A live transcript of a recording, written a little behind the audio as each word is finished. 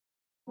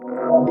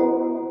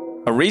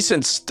A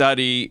recent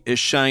study is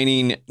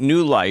shining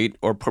new light,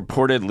 or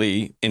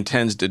purportedly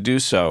intends to do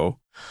so,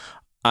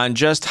 on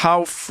just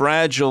how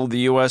fragile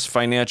the U.S.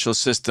 financial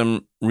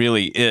system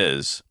really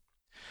is.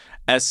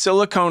 As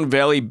Silicon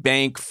Valley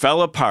Bank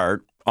fell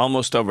apart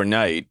almost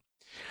overnight,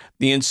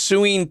 the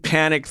ensuing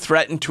panic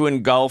threatened to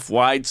engulf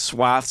wide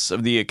swaths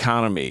of the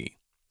economy.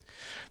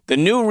 The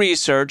new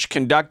research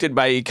conducted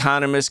by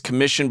economists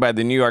commissioned by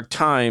the New York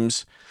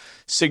Times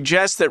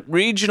suggests that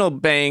regional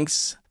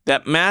banks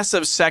that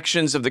massive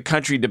sections of the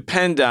country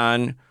depend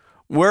on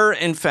were,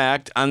 in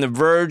fact, on the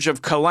verge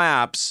of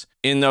collapse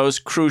in those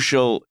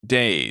crucial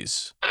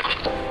days.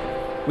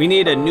 We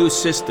need a new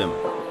system.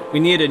 We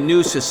need a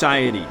new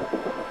society.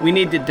 We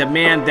need to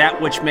demand that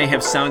which may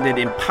have sounded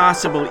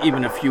impossible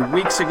even a few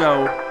weeks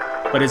ago,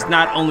 but is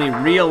not only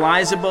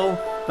realizable,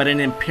 but an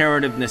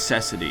imperative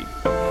necessity.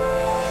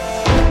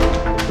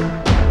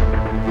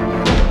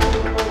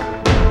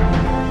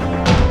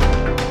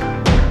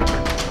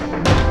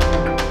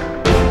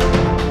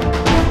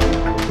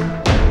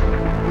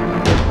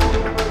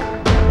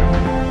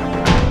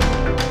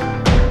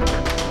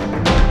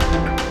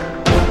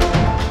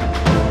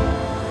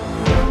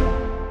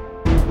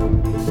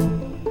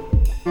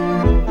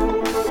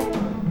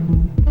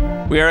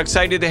 We are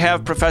excited to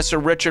have Professor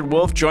Richard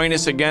Wolff join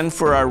us again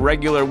for our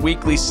regular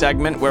weekly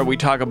segment where we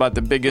talk about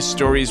the biggest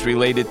stories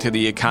related to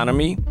the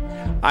economy.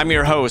 I'm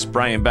your host,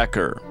 Brian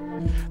Becker.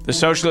 The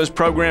Socialist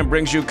Program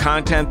brings you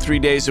content 3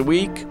 days a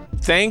week,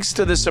 thanks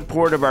to the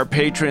support of our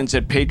patrons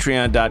at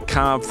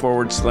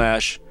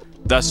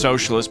patreon.com/The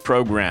Socialist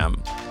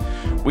Program.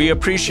 We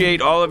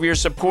appreciate all of your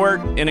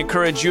support and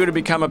encourage you to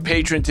become a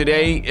patron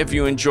today if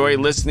you enjoy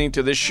listening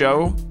to this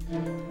show.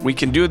 We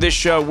can do this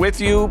show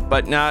with you,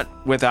 but not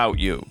without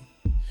you.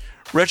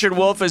 Richard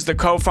Wolff is the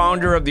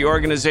co-founder of the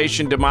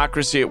organization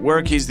Democracy at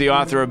Work. He's the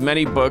author of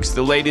many books,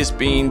 the latest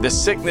being The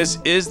Sickness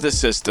is the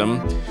System,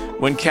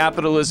 When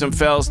Capitalism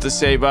Fails to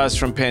Save Us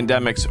from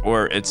Pandemics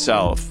or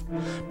Itself.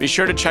 Be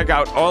sure to check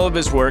out all of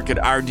his work at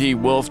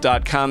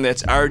rdwolff.com.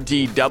 That's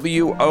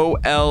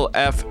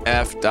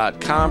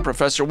rdwolff.com.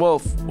 Professor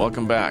Wolff,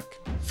 welcome back.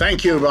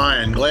 Thank you,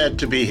 Ryan. Glad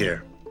to be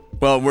here.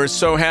 Well, we're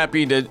so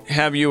happy to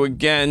have you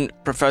again,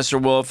 Professor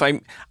Wolff.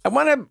 I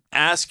want to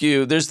ask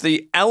you, there's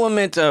the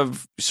element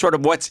of sort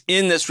of what's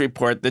in this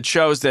report that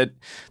shows that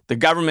the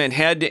government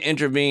had to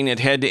intervene.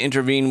 It had to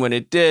intervene when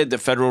it did. The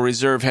Federal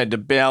Reserve had to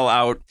bail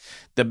out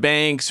the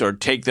banks or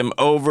take them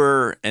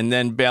over and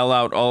then bail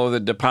out all of the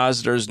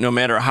depositors, no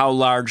matter how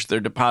large their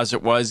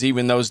deposit was,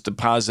 even those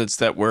deposits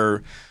that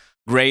were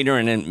greater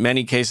and in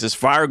many cases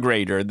far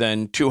greater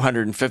than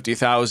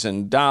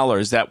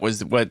 $250,000. That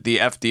was what the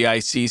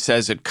FDIC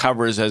says it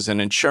covers as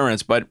an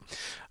insurance. But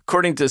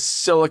according to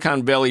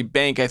Silicon Valley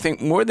Bank, I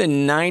think more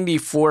than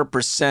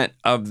 94%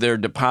 of their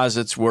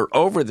deposits were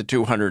over the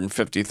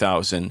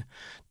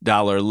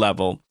 $250,000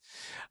 level.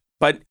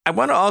 But I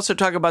want to also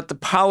talk about the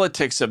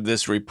politics of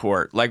this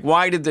report. Like,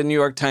 why did the New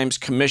York Times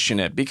commission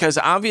it? Because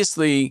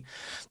obviously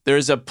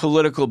there's a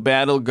political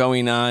battle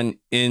going on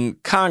in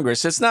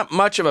Congress. It's not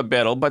much of a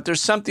battle, but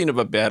there's something of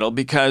a battle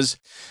because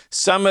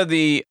some of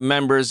the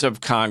members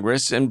of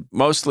Congress, and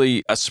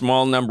mostly a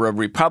small number of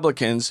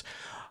Republicans,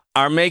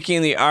 are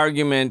making the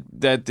argument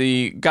that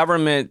the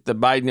government, the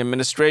Biden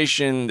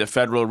administration, the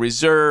Federal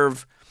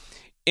Reserve,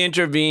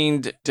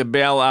 intervened to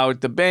bail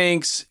out the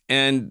banks,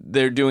 and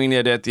they're doing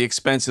it at the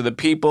expense of the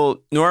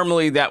people.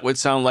 Normally, that would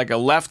sound like a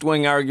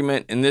left-wing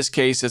argument. In this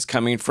case, it's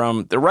coming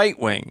from the right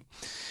wing.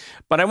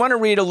 But I want to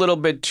read a little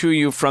bit to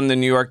you from the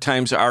New York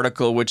Times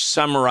article, which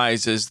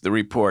summarizes the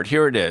report.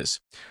 Here it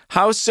is.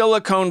 How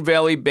Silicon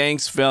Valley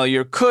Bank's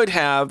failure could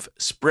have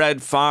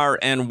spread far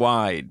and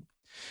wide.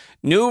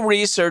 New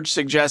research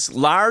suggests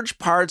large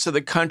parts of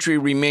the country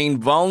remain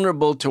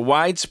vulnerable to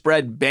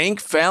widespread bank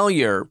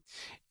failure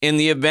in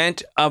the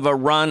event of a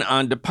run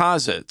on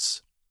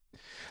deposits.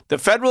 The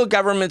federal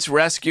government's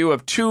rescue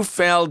of two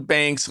failed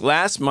banks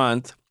last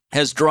month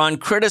has drawn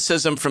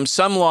criticism from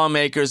some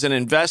lawmakers and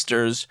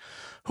investors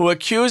who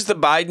accuse the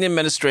Biden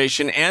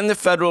administration and the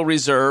Federal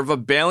Reserve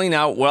of bailing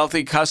out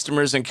wealthy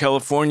customers in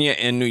California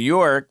and New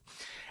York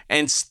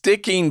and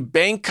sticking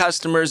bank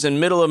customers in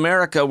Middle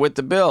America with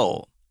the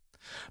bill.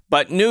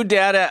 But new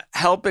data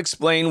help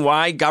explain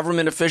why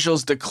government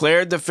officials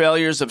declared the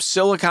failures of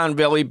Silicon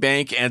Valley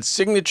Bank and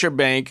Signature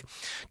Bank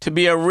to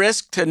be a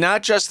risk to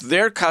not just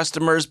their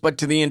customers, but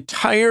to the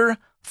entire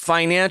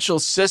financial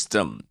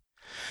system.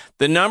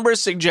 The numbers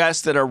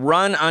suggest that a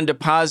run on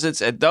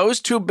deposits at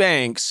those two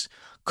banks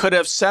could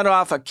have set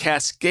off a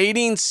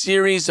cascading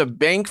series of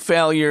bank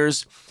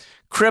failures,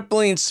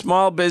 crippling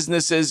small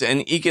businesses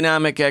and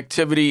economic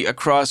activity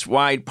across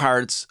wide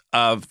parts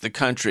of the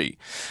country.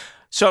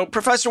 So,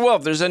 Professor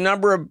Wolff, there's a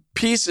number of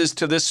pieces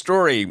to this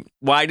story.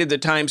 Why did the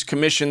Times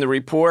commission the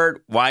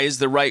report? Why is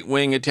the right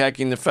wing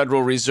attacking the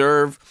Federal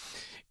Reserve?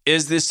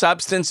 Is the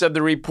substance of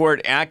the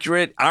report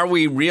accurate? Are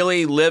we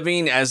really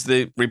living, as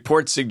the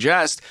report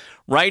suggests,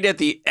 right at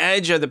the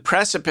edge of the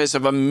precipice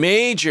of a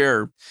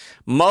major,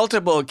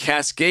 multiple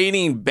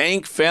cascading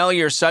bank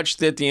failure such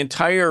that the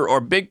entire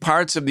or big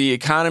parts of the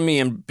economy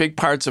and big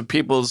parts of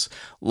people's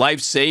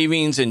life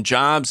savings and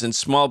jobs and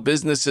small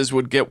businesses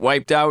would get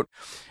wiped out?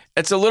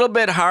 It's a little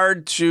bit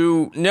hard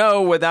to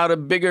know without a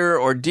bigger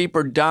or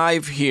deeper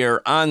dive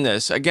here on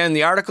this. Again,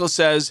 the article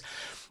says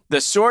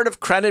the sort of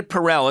credit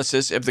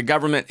paralysis, if the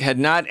government had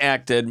not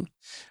acted,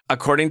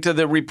 according to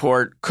the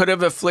report, could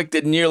have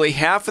afflicted nearly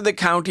half of the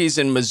counties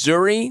in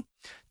Missouri,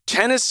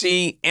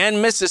 Tennessee,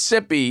 and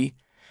Mississippi,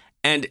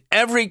 and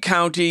every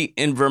county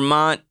in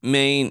Vermont,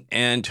 Maine,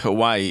 and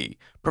Hawaii.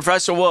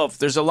 Professor Wolf,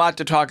 there's a lot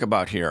to talk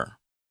about here.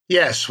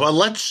 Yes, well,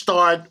 let's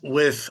start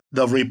with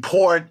the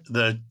report,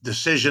 the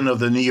decision of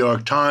the New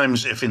York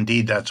Times, if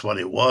indeed that's what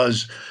it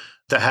was,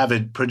 to have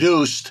it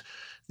produced.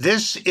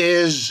 This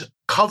is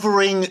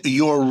covering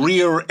your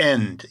rear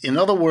end. In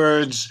other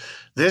words,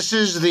 this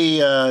is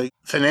the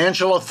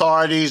financial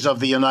authorities of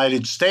the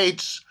United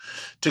States,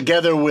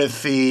 together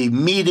with the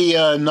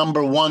media,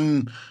 number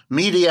one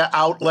media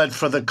outlet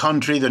for the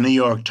country, the New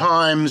York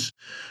Times,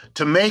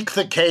 to make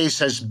the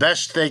case as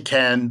best they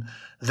can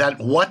that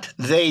what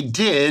they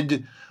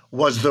did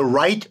was the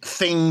right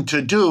thing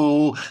to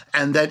do,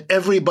 and that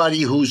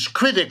everybody who's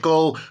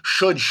critical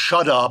should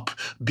shut up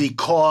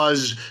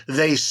because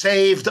they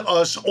saved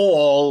us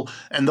all,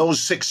 and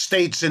those 6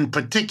 states in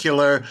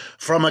particular,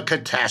 from a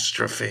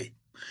catastrophe.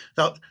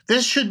 Now,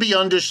 this should be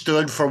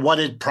understood for what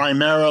it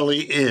primarily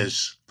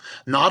is.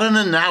 Not an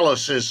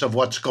analysis of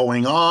what's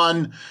going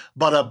on,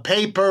 but a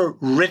paper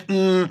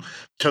written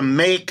to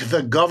make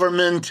the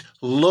government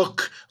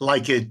look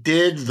like it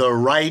did the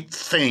right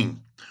thing.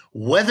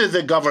 Whether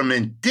the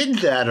government did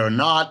that or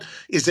not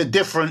is a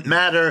different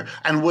matter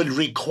and would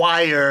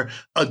require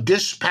a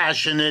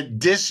dispassionate,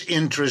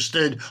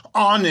 disinterested,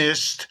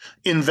 honest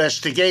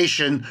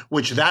investigation,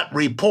 which that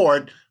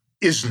report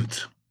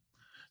isn't.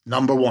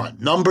 Number one.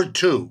 Number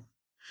two,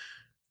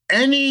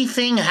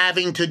 anything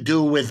having to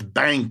do with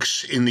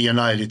banks in the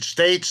United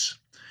States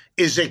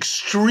is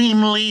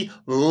extremely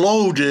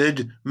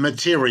loaded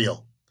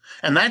material.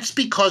 And that's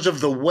because of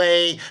the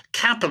way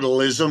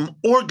capitalism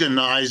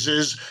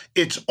organizes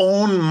its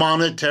own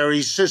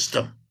monetary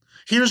system.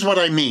 Here's what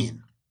I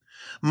mean.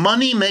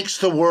 Money makes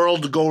the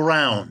world go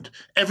round.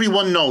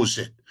 Everyone knows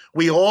it.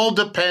 We all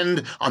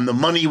depend on the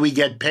money we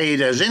get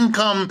paid as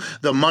income,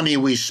 the money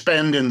we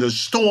spend in the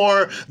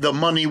store, the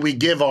money we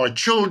give our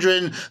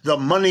children, the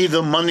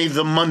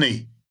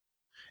money.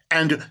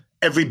 And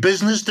every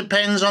business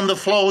depends on the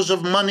flows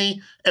of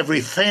money. Every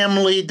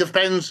family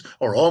depends,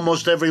 or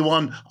almost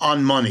everyone,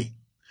 on money.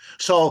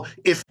 So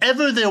if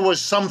ever there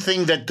was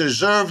something that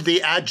deserved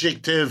the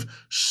adjective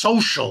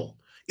social,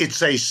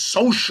 it's a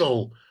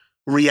social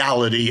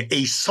reality,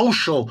 a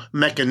social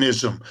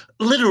mechanism,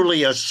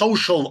 literally a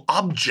social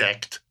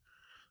object,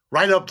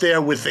 right up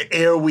there with the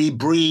air we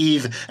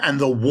breathe and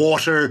the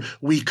water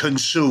we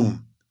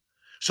consume.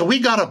 So we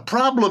got a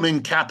problem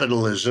in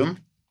capitalism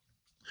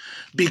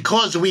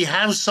because we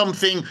have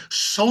something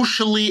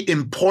socially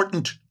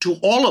important to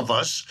all of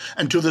us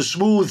and to the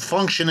smooth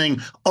functioning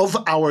of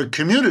our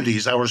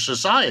communities, our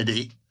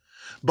society.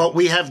 But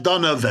we have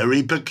done a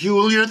very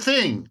peculiar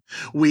thing.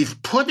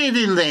 We've put it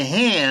in the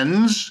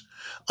hands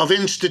of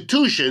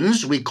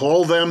institutions, we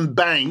call them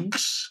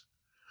banks,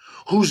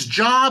 whose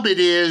job it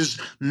is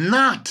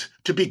not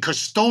to be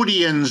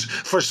custodians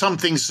for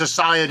something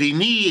society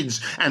needs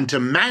and to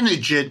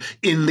manage it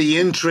in the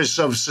interests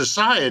of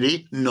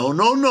society.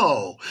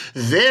 No.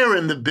 They're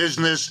in the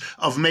business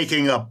of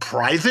making a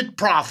private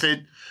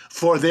profit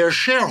for their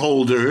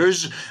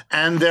shareholders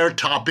and their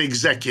top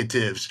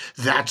executives.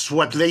 That's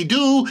what they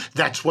do,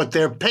 that's what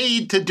they're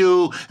paid to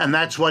do, and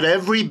that's what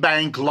every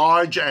bank,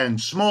 large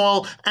and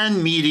small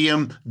and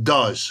medium,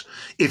 does.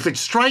 If it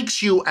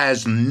strikes you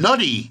as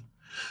nutty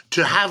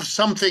to have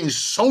something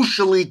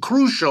socially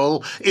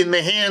crucial in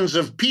the hands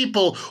of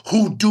people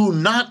who do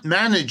not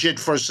manage it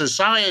for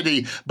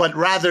society, but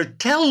rather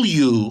tell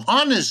you,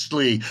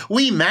 honestly,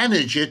 we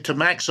manage it to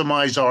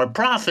maximize our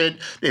profit.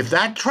 If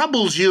that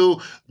troubles you,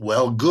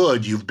 well,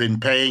 good, you've been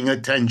paying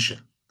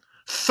attention.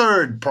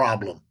 Third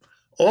problem.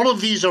 All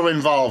of these are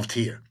involved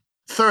here.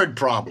 Third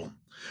problem.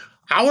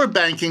 Our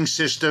banking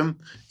system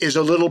is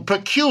a little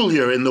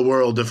peculiar in the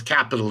world of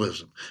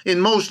capitalism. In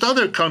most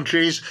other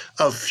countries,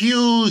 a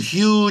few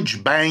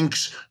huge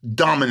banks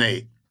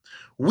dominate.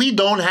 We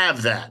don't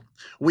have that.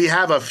 We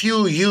have a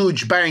few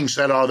huge banks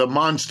that are the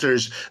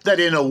monsters that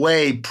in a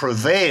way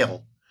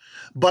prevail.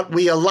 But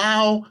we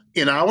allow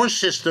in our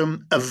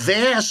system a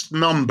vast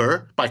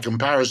number, by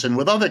comparison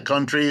with other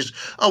countries,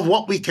 of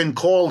what we can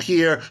call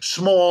here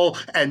small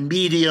and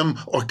medium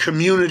or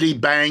community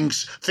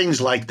banks,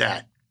 things like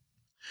that.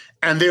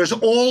 And there's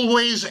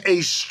always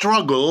a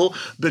struggle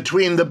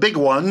between the big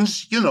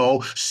ones,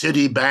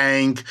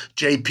 Citibank,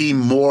 JP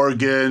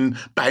Morgan,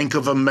 Bank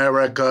of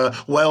America,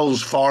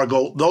 Wells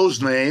Fargo,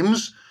 those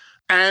names,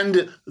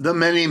 and the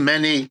many,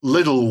 many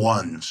little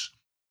ones.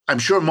 I'm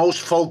sure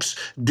most folks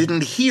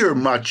didn't hear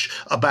much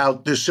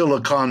about the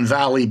Silicon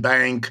Valley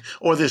Bank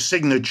or the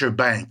Signature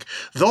Bank.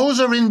 Those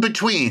are in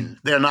between.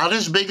 They're not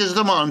as big as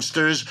the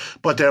monsters,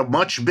 but they're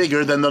much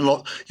bigger than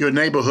your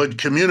neighborhood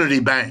community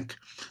bank.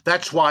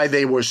 That's why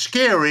they were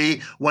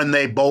scary when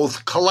they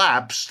both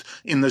collapsed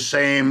in the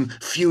same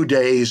few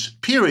days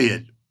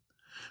period.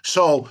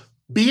 So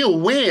be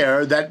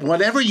aware that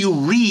whatever you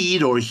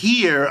read or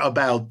hear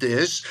about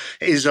this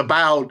is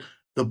about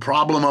the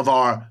problem of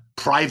our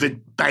private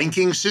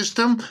banking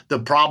system, the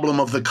problem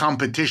of the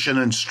competition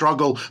and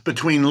struggle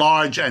between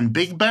large and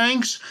big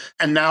banks.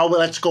 And now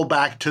let's go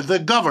back to the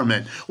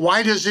government.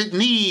 Why does it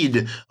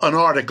need an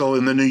article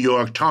in the New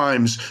York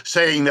Times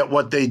saying that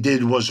what they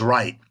did was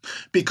right?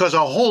 Because a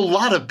whole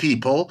lot of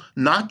people,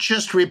 not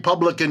just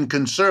Republican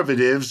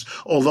conservatives,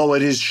 although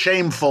it is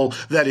shameful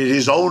that it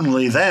is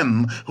only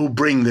them who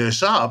bring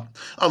this up,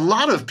 a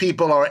lot of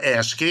people are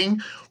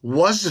asking,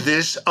 was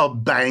this a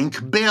bank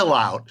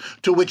bailout?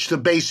 To which the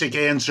basic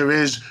answer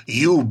is,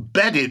 you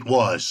bet it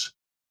was.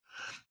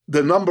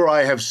 The number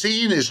I have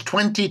seen is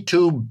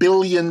 $22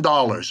 billion,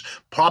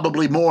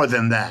 probably more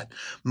than that.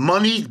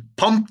 Money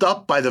pumped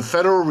up by the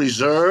Federal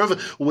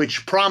Reserve,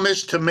 which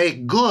promised to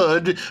make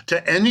good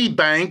to any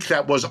bank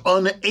that was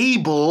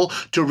unable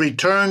to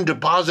return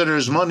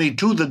depositors' money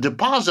to the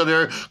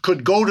depositor,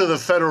 could go to the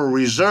Federal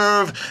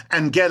Reserve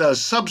and get a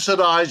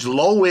subsidized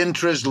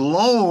low-interest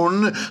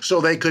loan so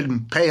they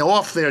could pay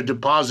off their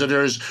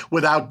depositors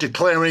without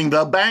declaring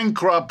the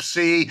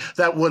bankruptcy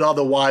that would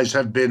otherwise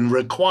have been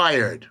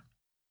required.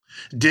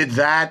 Did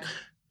that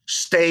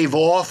stave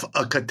off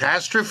a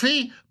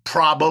catastrophe?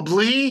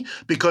 Probably,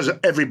 because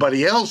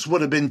everybody else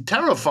would have been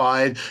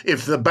terrified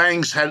if the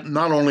banks had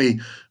not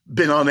only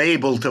been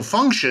unable to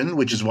function,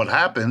 which is what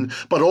happened,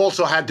 but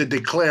also had to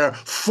declare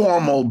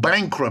formal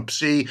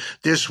bankruptcy.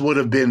 This would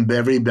have been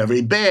very,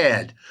 very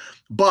bad.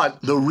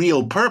 But the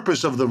real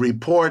purpose of the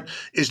report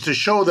is to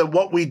show that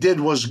what we did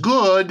was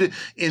good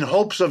in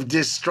hopes of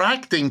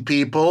distracting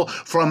people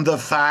from the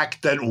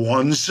fact that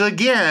once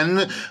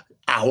again,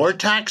 our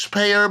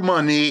taxpayer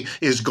money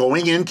is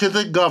going into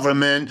the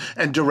government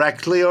and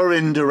directly or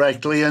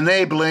indirectly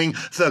enabling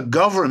the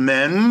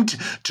government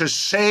to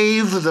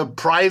save the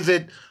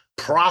private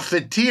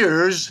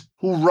profiteers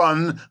who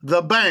run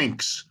the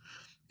banks.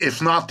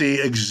 If not the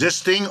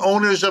existing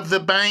owners of the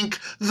bank,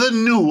 the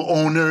new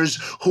owners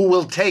who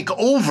will take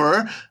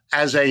over,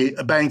 as a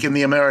bank in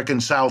the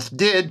American South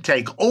did,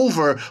 take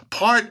over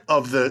part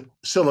of the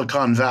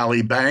Silicon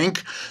Valley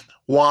Bank.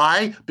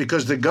 Why?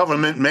 Because the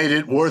government made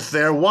it worth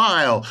their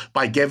while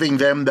by giving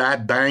them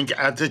that bank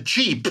at the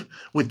cheap,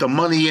 with the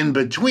money in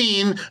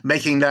between,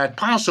 making that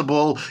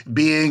possible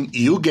being,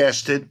 you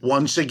guessed it,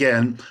 once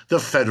again, the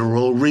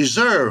Federal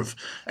Reserve.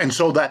 And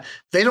so that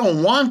they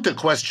don't want the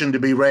question to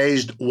be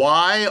raised,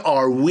 why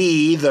are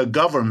we, the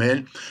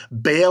government,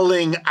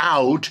 bailing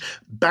out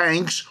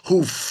banks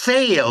who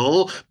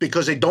fail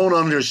because they don't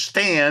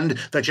understand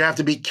that you have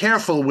to be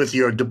careful with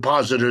your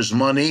depositors'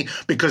 money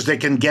because they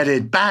can get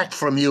it back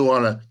from you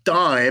on a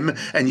dime,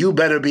 and you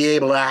better be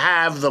able to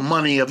have the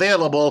money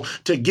available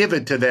to give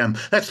it to them.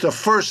 That's the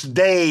first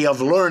day of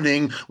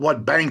learning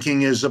what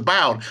banking is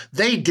about.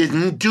 They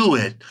didn't do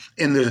it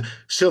in the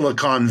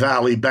Silicon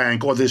Valley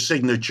Bank or the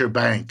Signature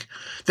Bank.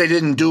 They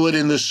didn't do it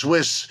in the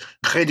Swiss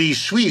Credit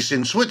Suisse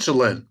in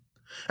Switzerland.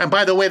 And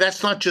by the way,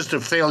 that's not just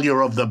a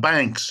failure of the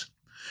banks.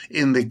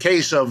 In the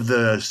case of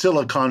the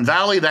Silicon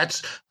Valley,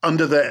 that's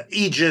under the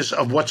aegis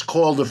of what's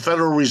called the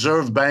Federal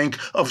Reserve Bank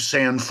of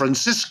San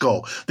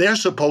Francisco. They're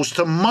supposed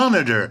to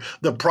monitor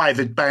the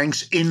private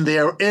banks in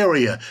their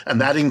area, and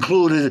that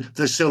included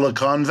the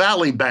Silicon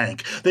Valley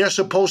Bank. They're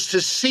supposed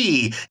to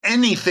see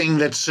anything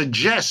that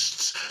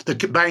suggests the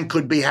bank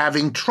could be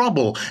having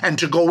trouble and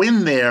to go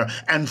in there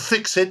and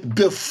fix it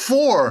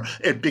before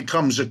it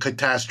becomes a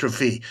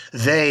catastrophe.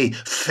 They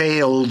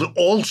failed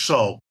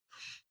also.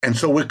 And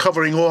so we're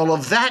covering all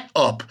of that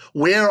up.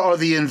 Where are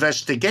the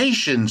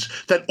investigations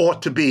that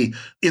ought to be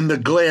in the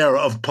glare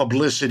of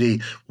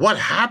publicity? What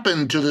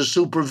happened to the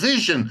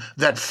supervision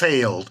that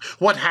failed?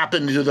 What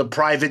happened to the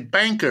private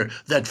banker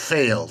that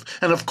failed?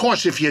 And of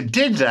course, if you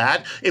did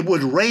that, it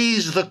would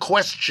raise the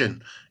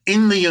question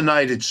in the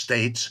United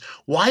States,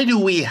 why do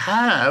we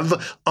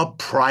have a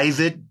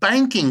private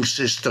banking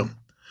system?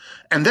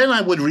 And then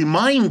I would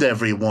remind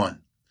everyone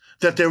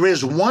that there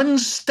is one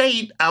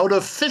state out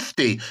of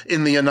 50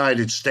 in the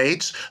United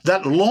States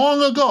that long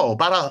ago,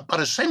 about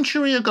a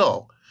century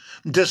ago,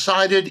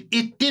 decided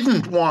it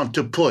didn't want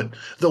to put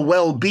the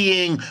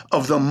well-being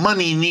of the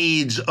money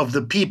needs of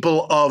the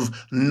people of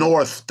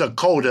North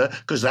Dakota,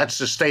 because that's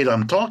the state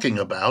I'm talking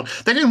about,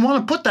 they didn't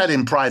want to put that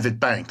in private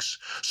banks.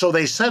 So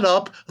they set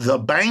up the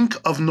Bank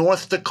of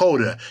North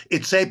Dakota.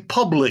 It's a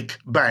public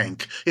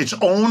bank. It's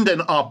owned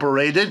and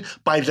operated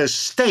by the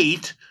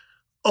state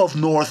of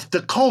North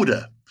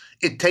Dakota.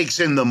 It takes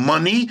in the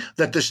money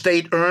that the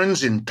state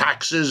earns in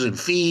taxes and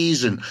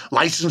fees and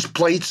license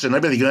plates and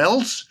everything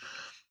else.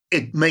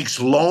 It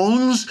makes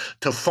loans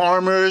to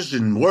farmers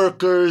and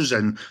workers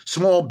and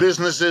small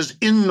businesses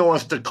in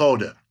North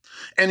Dakota.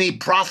 Any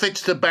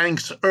profits the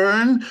banks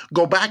earn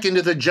go back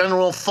into the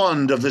general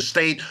fund of the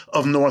state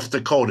of North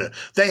Dakota.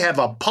 They have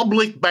a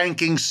public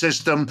banking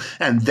system,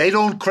 and they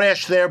don't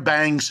crash their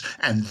banks,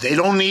 and they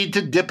don't need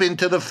to dip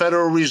into the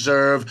Federal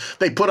Reserve.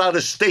 They put out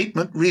a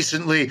statement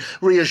recently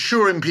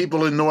reassuring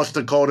people in North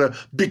Dakota,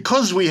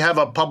 because we have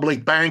a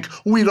public bank,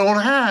 we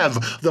don't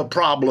have the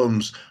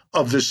problems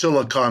of the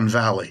Silicon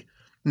Valley.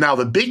 Now,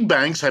 the big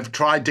banks have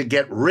tried to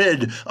get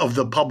rid of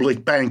the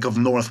Public Bank of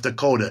North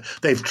Dakota.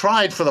 They've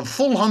tried for the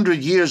full 100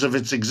 years of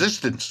its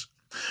existence.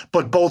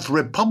 But both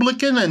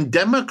Republican and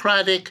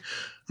Democratic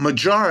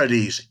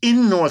majorities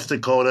in North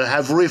Dakota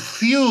have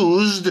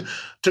refused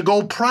to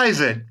go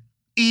private,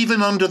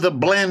 even under the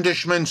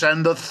blandishments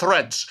and the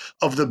threats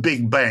of the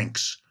big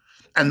banks.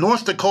 And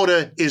North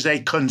Dakota is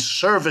a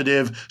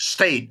conservative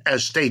state,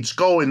 as states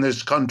go in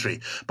this country.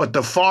 But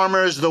the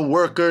farmers, the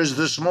workers,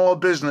 the small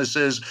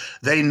businesses,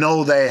 they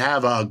know they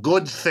have a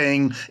good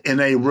thing in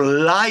a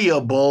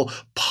reliable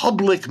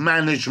public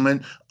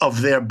management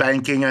of their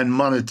banking and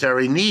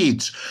monetary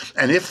needs.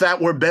 And if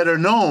that were better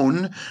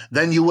known,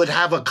 then you would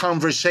have a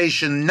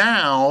conversation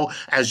now,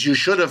 as you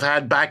should have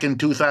had back in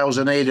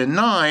 2008 and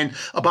 9,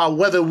 about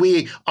whether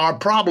our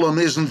problem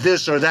isn't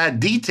this or that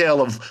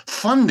detail of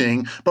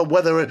funding, but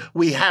whether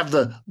we have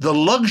the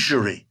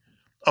luxury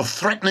of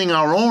threatening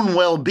our own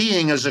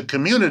well-being as a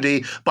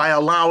community by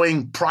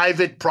allowing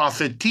private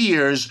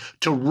profiteers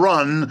to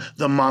run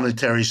the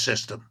monetary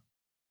system.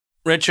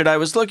 Richard, I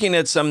was looking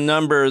at some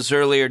numbers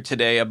earlier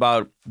today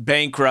about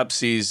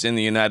bankruptcies in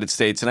the United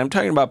States, and I'm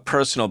talking about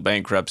personal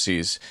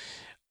bankruptcies.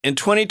 In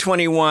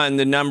 2021,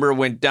 the number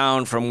went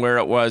down from where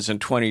it was in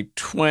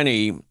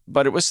 2020,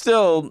 but it was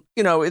still,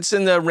 it's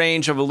in the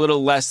range of a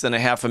little less than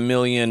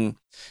 500,000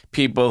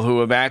 people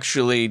who have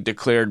actually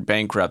declared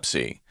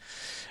bankruptcy.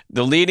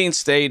 The leading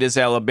state is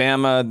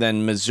Alabama,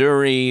 then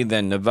Missouri,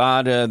 then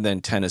Nevada, then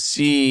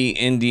Tennessee,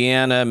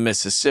 Indiana,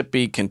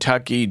 Mississippi,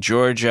 Kentucky,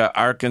 Georgia,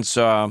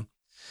 Arkansas.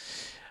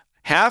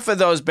 Half of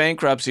those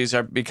bankruptcies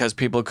are because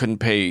people couldn't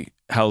pay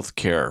health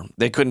care.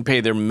 They couldn't pay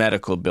their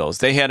medical bills.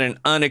 They had an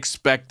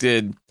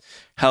unexpected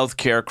health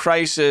care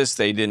crisis.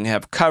 They didn't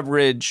have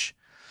coverage.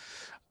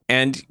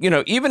 And,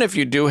 even if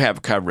you do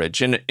have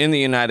coverage in the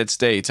United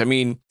States,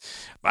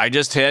 I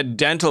just had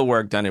dental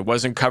work done. It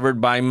wasn't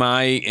covered by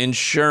my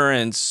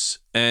insurance,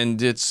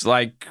 and it's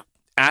like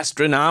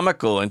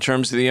astronomical in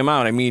terms of the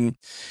amount.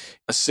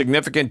 A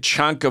significant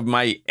chunk of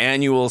my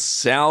annual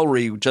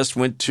salary just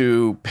went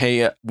to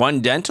pay one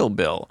dental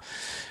bill.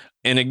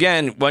 And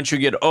again, once you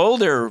get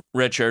older,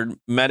 Richard,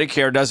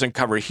 Medicare doesn't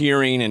cover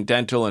hearing and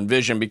dental and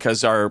vision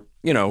because our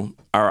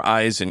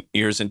eyes and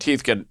ears and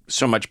teeth get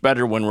so much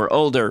better when we're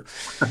older.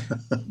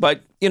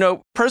 But,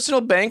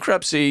 personal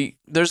bankruptcy,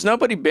 there's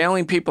nobody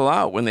bailing people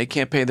out when they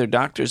can't pay their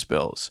doctor's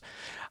bills.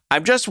 I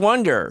just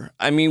wonder,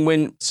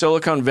 when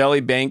Silicon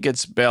Valley Bank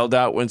gets bailed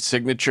out, when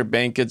Signature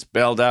Bank gets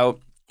bailed out,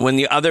 when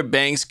the other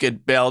banks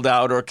get bailed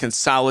out or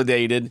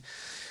consolidated,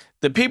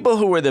 the people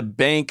who were the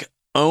bank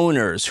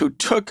owners who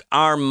took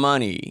our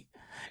money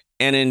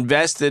and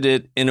invested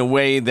it in a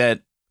way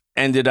that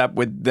ended up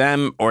with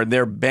them or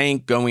their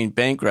bank going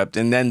bankrupt,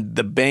 and then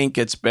the bank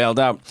gets bailed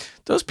out,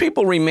 those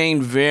people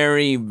remain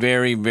very,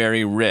 very,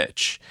 very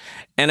rich.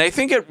 And I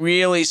think it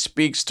really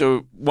speaks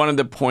to one of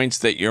the points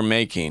that you're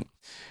making.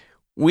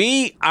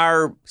 We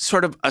are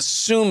sort of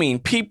assuming,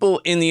 people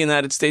in the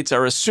United States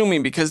are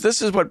assuming, because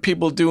this is what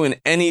people do in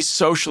any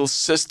social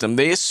system.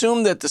 They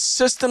assume that the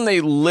system they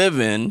live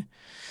in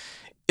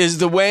is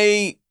the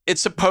way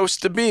it's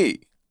supposed to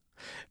be.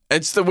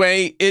 It's the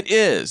way it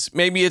is.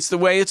 Maybe it's the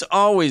way it's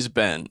always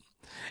been.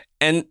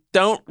 And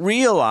don't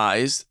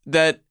realize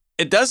that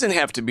it doesn't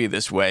have to be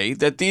this way,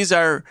 that these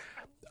are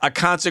a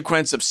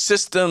consequence of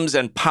systems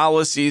and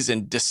policies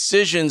and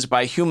decisions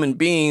by human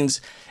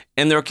beings.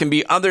 And there can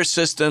be other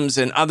systems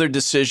and other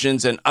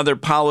decisions and other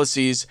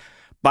policies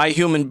by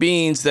human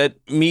beings that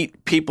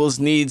meet people's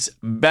needs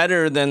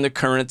better than the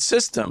current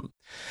system.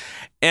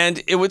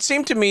 And it would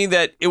seem to me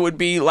that it would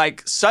be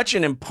like such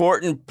an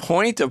important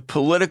point of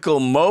political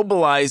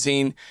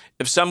mobilizing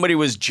if somebody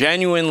was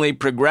genuinely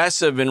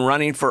progressive in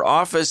running for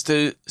office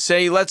to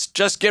say, let's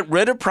just get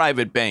rid of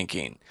private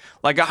banking,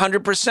 like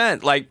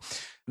 100%. Like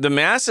the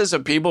masses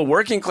of people,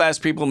 working class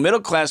people,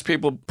 middle class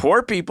people,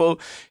 poor people,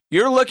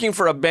 you're looking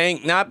for a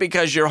bank not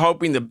because you're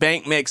hoping the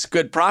bank makes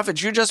good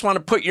profits. You just want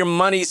to put your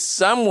money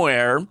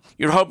somewhere.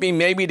 You're hoping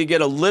maybe to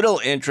get a little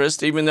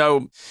interest, even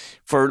though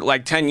for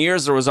like 10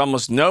 years there was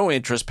almost no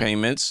interest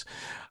payments.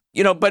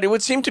 But it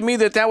would seem to me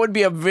that that would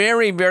be a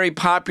very, very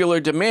popular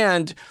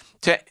demand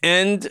to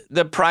end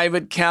the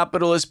private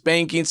capitalist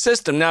banking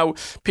system. Now,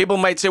 people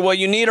might say, well,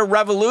 you need a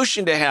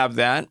revolution to have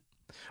that.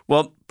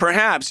 Well,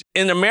 perhaps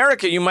in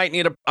America, you might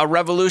need a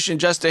revolution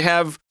just to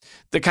have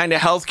the kind of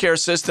healthcare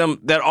system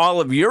that all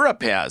of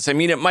Europe has.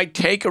 It might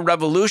take a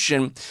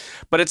revolution,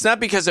 but it's not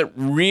because it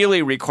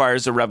really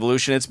requires a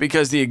revolution. It's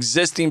because the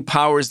existing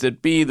powers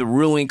that be, the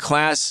ruling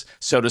class,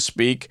 so to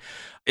speak,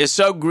 is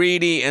so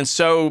greedy and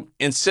so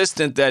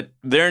insistent that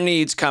their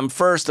needs come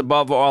first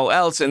above all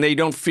else, and they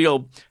don't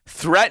feel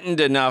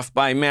threatened enough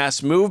by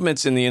mass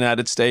movements in the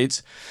United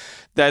States,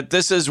 that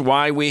this is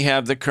why we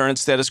have the current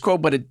status quo,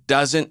 but it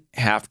doesn't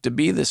have to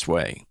be this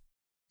way.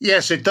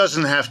 Yes, it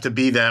doesn't have to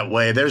be that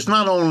way. There's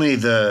not only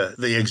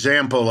the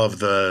example of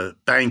the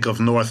Bank of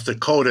North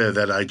Dakota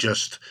that I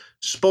just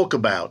spoke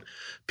about.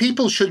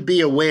 People should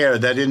be aware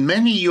that in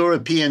many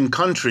European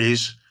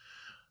countries,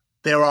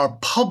 there are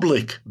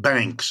public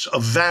banks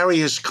of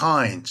various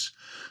kinds.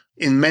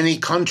 In many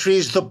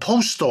countries, the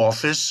post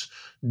office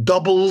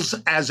doubles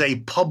as a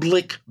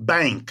public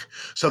bank,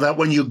 so that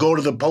when you go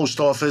to the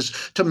post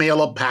office to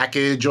mail a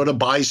package or to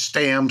buy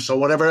stamps or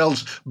whatever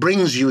else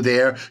brings you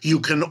there, you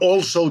can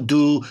also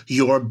do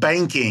your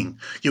banking.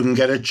 You can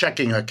get a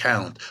checking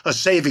account, a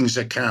savings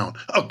account,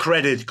 a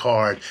credit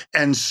card,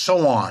 and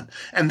so on.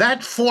 And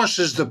that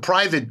forces the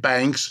private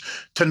banks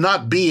to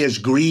not be as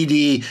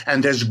greedy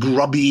and as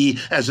grubby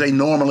as they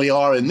normally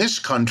are in this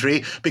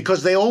country,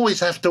 because they always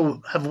have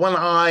to have one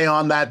eye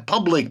on that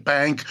public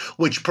bank,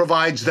 which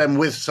provides them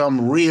with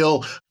some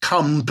real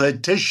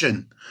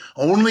competition.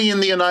 Only in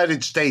the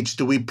United States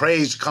do we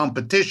praise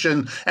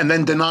competition and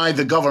then deny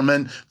the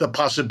government the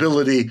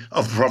possibility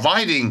of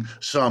providing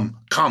some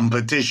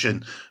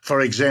competition,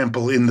 for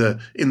example, in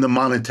the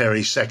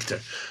monetary sector.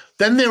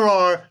 Then there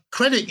are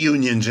credit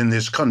unions in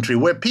this country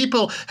where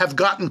people have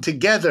gotten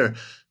together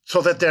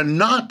so that they're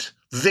not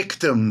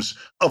victims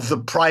of the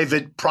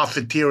private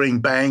profiteering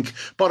bank,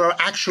 but are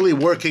actually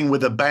working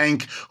with a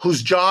bank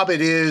whose job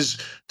it is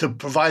to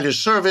provide a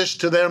service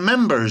to their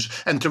members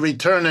and to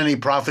return any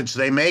profits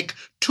they make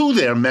to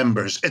their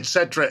members,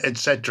 etc.,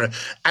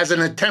 as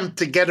an attempt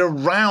to get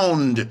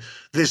around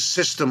this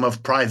system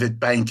of private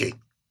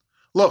banking.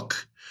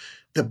 Look,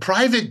 the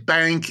private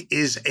bank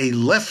is a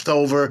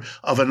leftover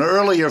of an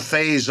earlier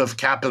phase of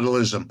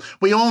capitalism.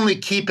 We only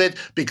keep it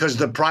because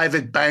the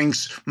private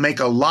banks make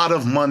a lot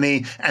of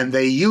money and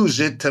they use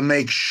it to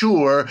make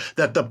sure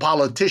that the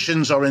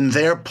politicians are in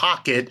their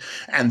pocket.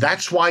 And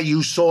that's why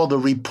you saw the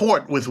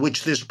report with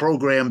which this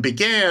program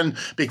began,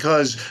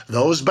 because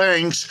those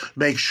banks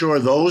make sure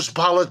those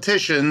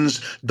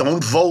politicians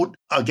don't vote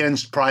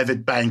against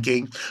private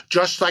banking,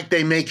 just like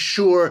they make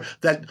sure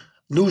that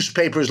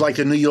newspapers like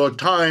the New York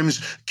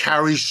Times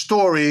carry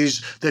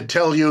stories that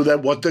tell you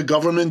that what the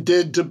government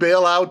did to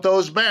bail out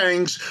those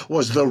banks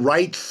was the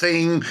right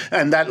thing,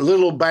 and that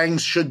little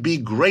banks should be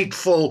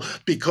grateful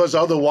because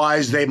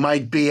otherwise they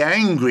might be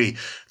angry.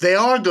 They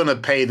are going to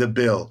pay the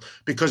bill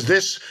because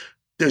this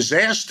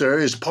disaster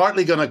is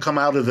partly going to come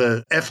out of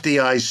the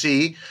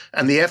FDIC,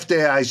 and the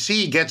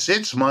FDIC gets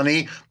its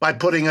money by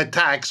putting a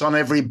tax on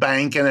every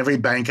bank and every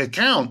bank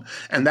account.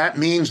 And that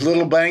means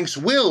little banks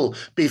will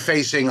be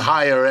facing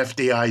higher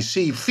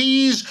FDIC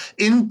fees,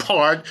 in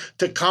part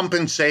to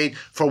compensate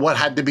for what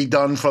had to be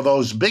done for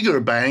those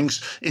bigger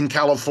banks in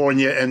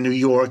California and New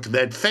York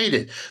that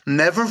faded.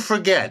 Never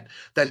forget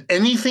that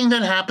anything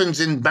that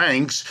happens in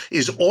banks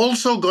is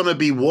also going to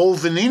be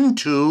woven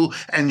into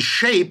and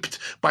shaped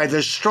by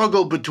the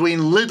struggle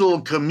between little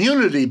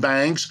community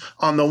banks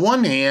on the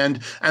one hand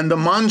and the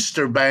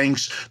monster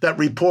banks that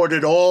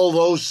reported all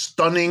those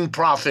stunning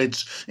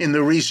profits in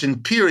the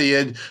recent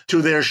period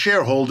to their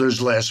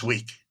shareholders last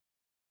week.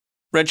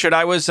 Richard,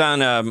 I was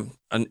on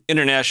an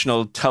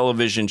international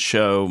television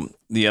show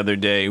the other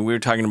day. We were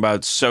talking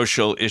about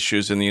social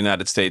issues in the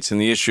United States,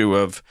 and the issue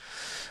of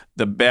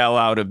the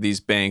bailout of these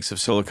banks, of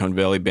Silicon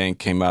Valley Bank,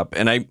 came up.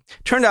 And I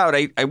turned out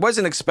I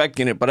wasn't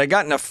expecting it, but I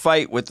got in a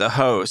fight with the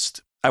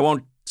host. I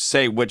won't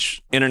say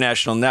which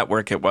international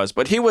network it was,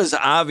 but he was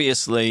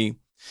obviously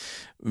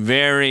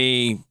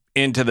very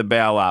into the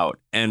bailout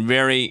and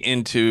very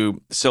into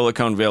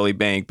Silicon Valley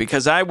Bank,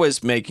 because I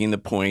was making the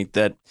point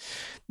that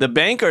the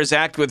bankers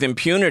act with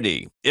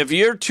impunity. If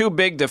you're too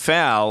big to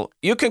fail,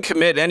 you can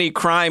commit any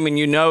crime and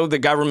you know the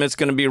government's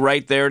going to be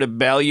right there to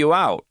bail you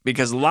out,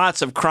 because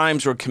lots of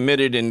crimes were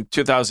committed in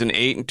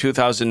 2008 and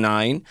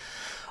 2009.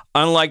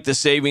 Unlike the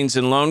savings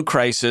and loan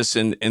crisis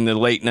in the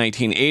late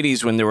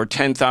 1980s, when there were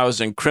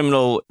 10,000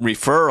 criminal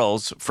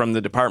referrals from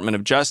the Department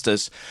of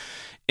Justice,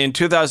 in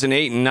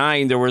 2008 and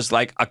 9, there was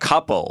like a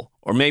couple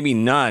or maybe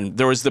none.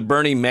 There was the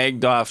Bernie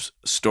Madoff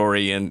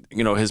story and,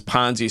 his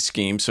Ponzi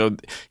scheme. So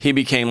he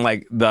became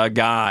like the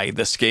guy,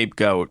 the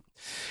scapegoat.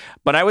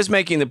 But I was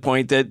making the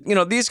point that,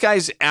 these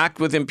guys act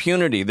with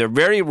impunity. They're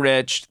very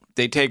rich.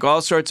 They take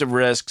all sorts of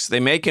risks. They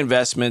make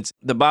investments.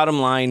 The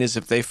bottom line is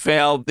if they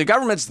fail, the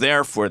government's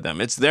there for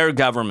them. It's their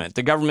government.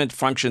 The government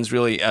functions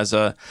really as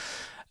an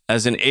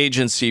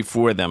agency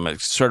for them, a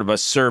sort of a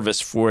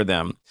service for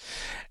them.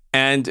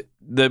 And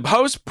the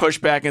host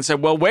pushed back and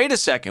said, well, wait a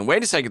second.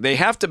 They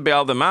have to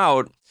bail them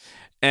out.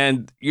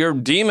 And you're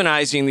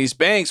demonizing these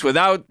banks.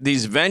 Without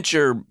these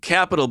venture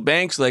capital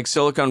banks like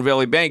Silicon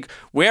Valley Bank,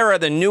 where are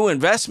the new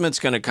investments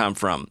going to come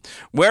from?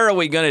 Where are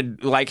we going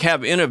to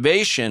have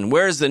innovation?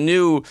 Where's the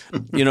new,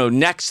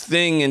 next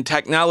thing in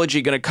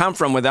technology going to come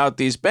from without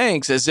these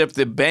banks? As if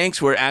the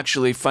banks were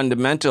actually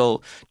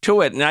fundamental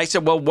to it. And I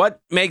said, well, what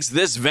makes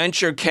this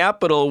venture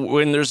capital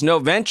when there's no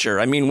venture?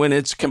 I mean, when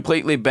it's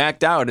completely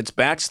backed out, it's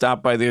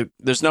backstopped by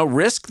there's no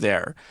risk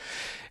there.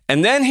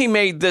 And then he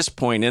made this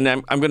point, and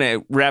I'm going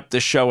to wrap the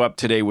show up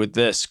today with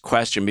this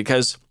question,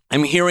 because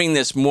I'm hearing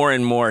this more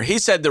and more. He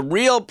said the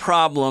real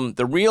problem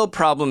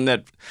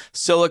that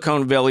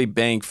Silicon Valley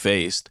Bank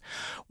faced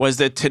was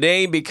that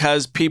today,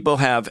 because people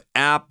have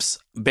apps,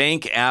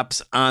 bank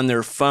apps on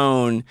their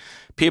phone,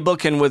 people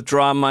can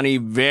withdraw money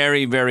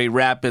very, very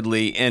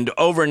rapidly. And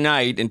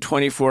overnight, in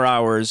 24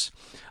 hours,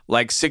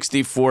 like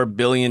 $64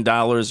 billion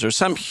or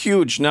some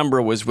huge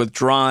number was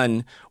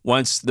withdrawn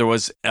once there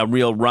was a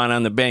real run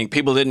on the bank.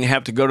 People didn't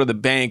have to go to the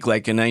bank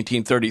like in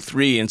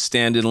 1933 and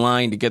stand in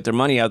line to get their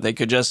money out. They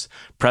could just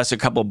press a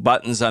couple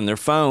buttons on their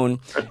phone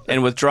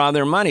and withdraw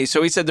their money.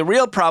 So he said the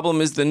real problem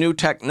is the new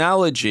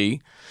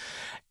technology.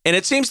 And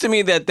it seems to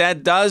me that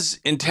that does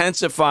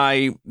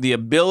intensify the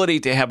ability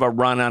to have a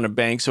run on a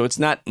bank. So it's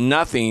not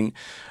nothing.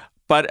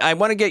 But I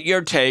want to get your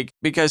take,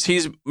 because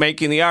he's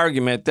making the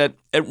argument that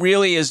it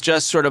really is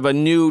just sort of a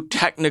new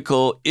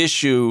technical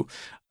issue,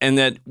 and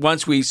that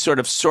once we sort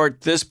of sort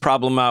this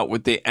problem out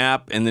with the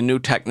app and the new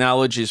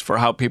technologies for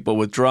how people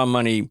withdraw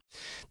money,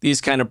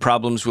 these kind of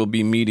problems will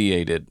be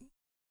mediated.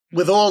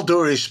 With all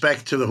due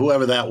respect to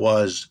whoever that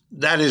was,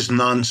 that is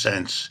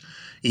nonsense.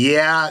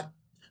 Yeah,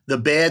 the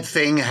bad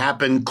thing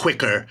happened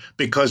quicker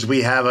because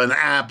we have an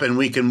app and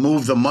we can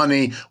move the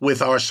money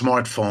with our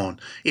smartphone.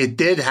 It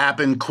did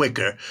happen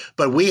quicker,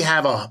 but we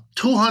have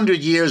 200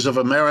 years of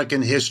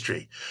American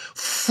history,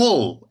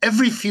 full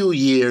every few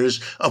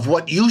years of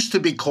what used to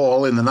be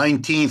called in the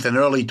 19th and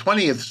early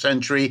 20th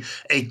century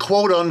a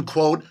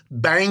quote-unquote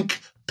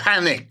bank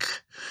panic.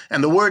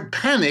 And the word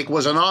panic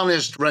was an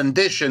honest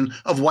rendition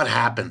of what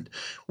happened.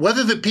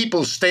 Whether the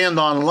people stand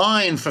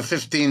online for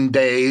 15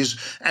 days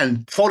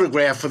and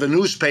photograph for the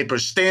newspaper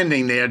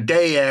standing there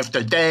day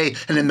after day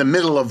and in the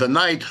middle of the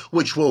night,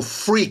 which will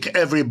freak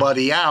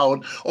everybody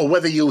out, or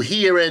whether you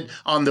hear it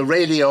on the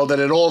radio that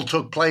it all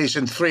took place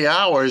in 3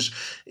 hours,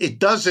 it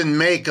doesn't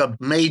make a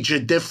major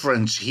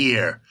difference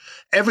here.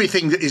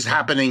 Everything is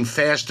happening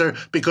faster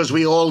because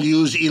we all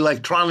use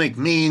electronic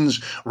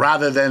means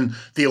rather than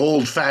the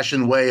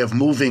old-fashioned way of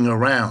moving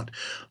around.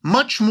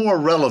 Much more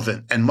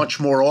relevant and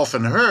much more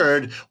often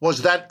heard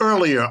was that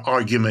earlier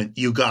argument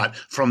you got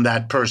from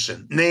that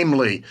person,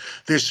 namely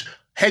this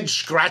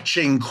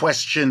head-scratching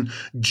question,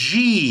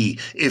 gee,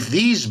 if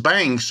these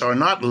banks are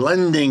not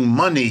lending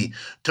money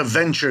to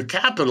venture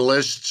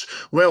capitalists,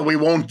 well, we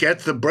won't get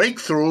the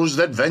breakthroughs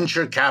that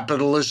venture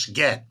capitalists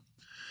get.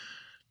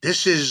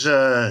 This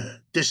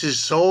is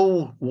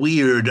so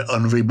weird a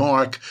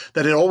remark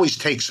that it always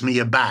takes me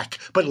aback.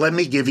 But let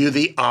me give you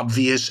the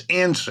obvious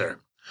answer.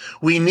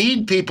 We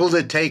need people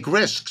to take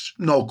risks,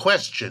 no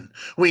question.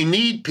 We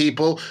need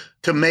people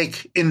to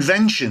make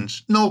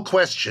inventions, no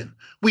question.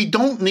 We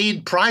don't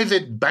need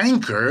private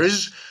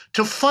bankers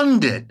to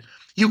fund it.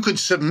 You could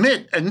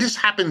submit, and this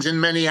happens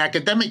in many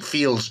academic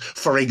fields,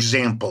 for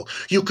example,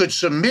 you could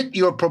submit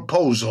your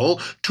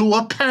proposal to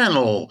a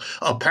panel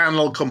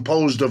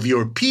composed of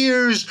your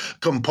peers,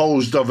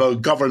 composed of a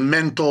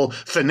governmental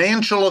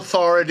financial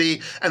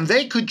authority, and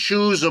they could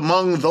choose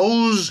among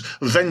those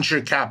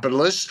venture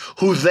capitalists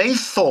who they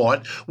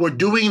thought were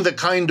doing the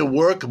kind of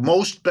work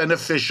most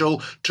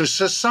beneficial to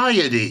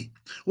society.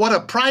 What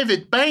a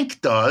private bank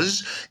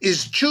does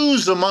is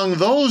choose among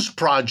those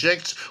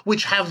projects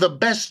which have the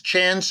best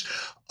chance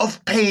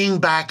of paying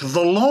back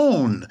the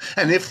loan.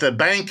 And if the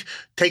bank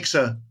takes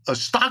a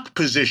stock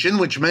position,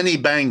 which many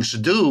banks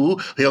do,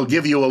 he'll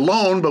give you a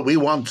loan, but we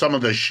want some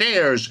of the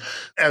shares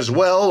as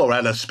well or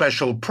at a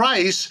special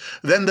price,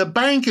 then the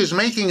bank is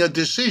making a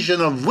decision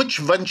of which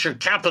venture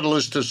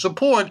capitalist to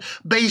support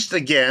based,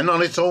 again,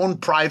 on its own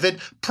private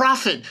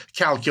profit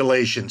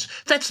calculations.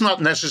 That's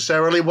not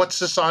necessarily what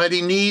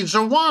society needs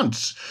or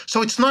wants.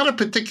 So it's not a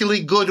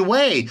particularly good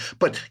way,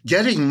 but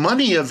getting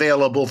money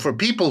available for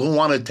people who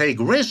want to take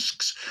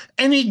risks,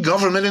 any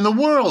government in the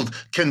world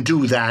can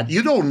do that.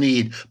 You don't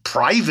need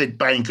private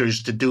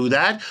bankers to do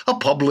that. A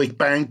public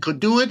bank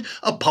could do it.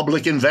 A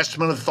public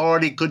investment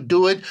authority could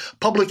do it.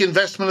 Public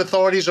investment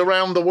authorities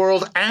around the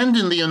world and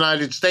in the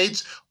United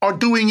States are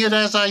doing it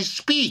as I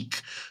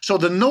speak. So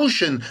the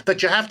notion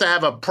that you have to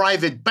have a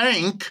private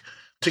bank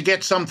to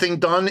get something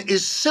done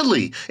is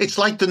silly. It's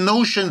like the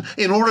notion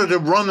in order to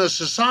run a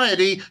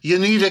society, you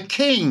need a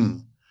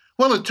king.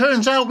 Well, it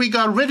turns out we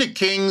got rid of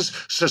kings.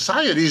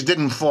 Societies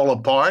didn't fall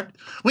apart.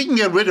 We can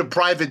get rid of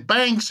private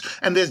banks,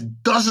 and there's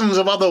dozens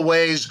of other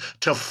ways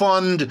to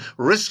fund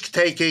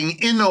risk-taking,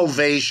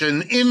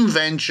 innovation,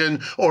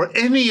 invention, or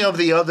any of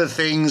the other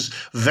things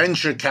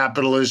venture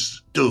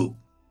capitalists do.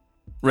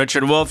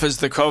 Richard Wolff is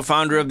the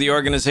co-founder of the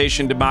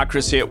organization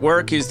Democracy at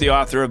Work. He's the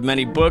author of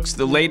many books,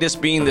 the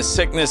latest being The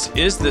Sickness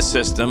is the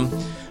System: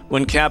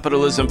 When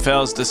Capitalism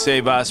Fails to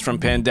Save Us from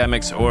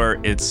Pandemics or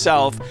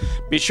Itself.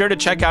 Be sure to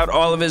check out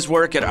all of his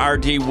work at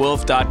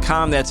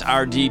rdwolff.com. That's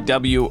rdwolff.com.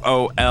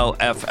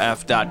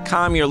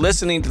 You're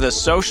listening to The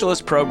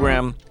Socialist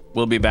Program.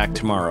 We'll be back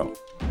tomorrow.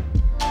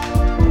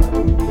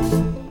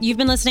 You've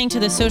been listening to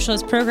The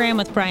Socialist Program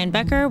with Brian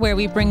Becker, where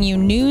we bring you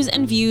news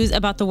and views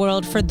about the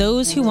world for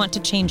those who want to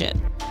change it.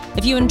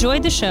 If you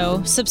enjoyed the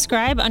show,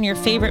 subscribe on your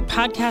favorite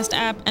podcast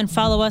app and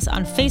follow us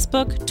on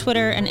Facebook,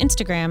 Twitter, and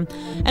Instagram,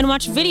 and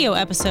watch video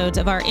episodes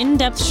of our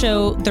in-depth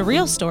show, The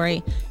Real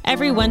Story,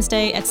 every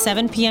Wednesday at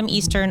 7 p.m.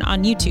 Eastern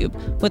on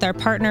YouTube with our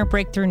partner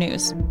Breakthrough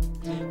News.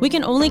 We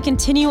can only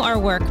continue our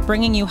work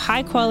bringing you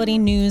high-quality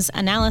news,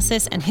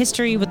 analysis, and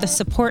history with the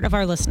support of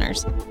our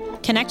listeners.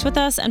 Connect with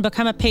us and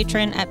become a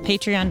patron at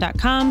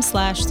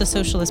patreon.com/The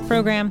Socialist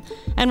Program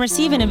and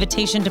receive an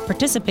invitation to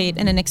participate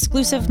in an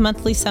exclusive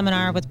monthly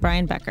seminar with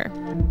Brian Becker.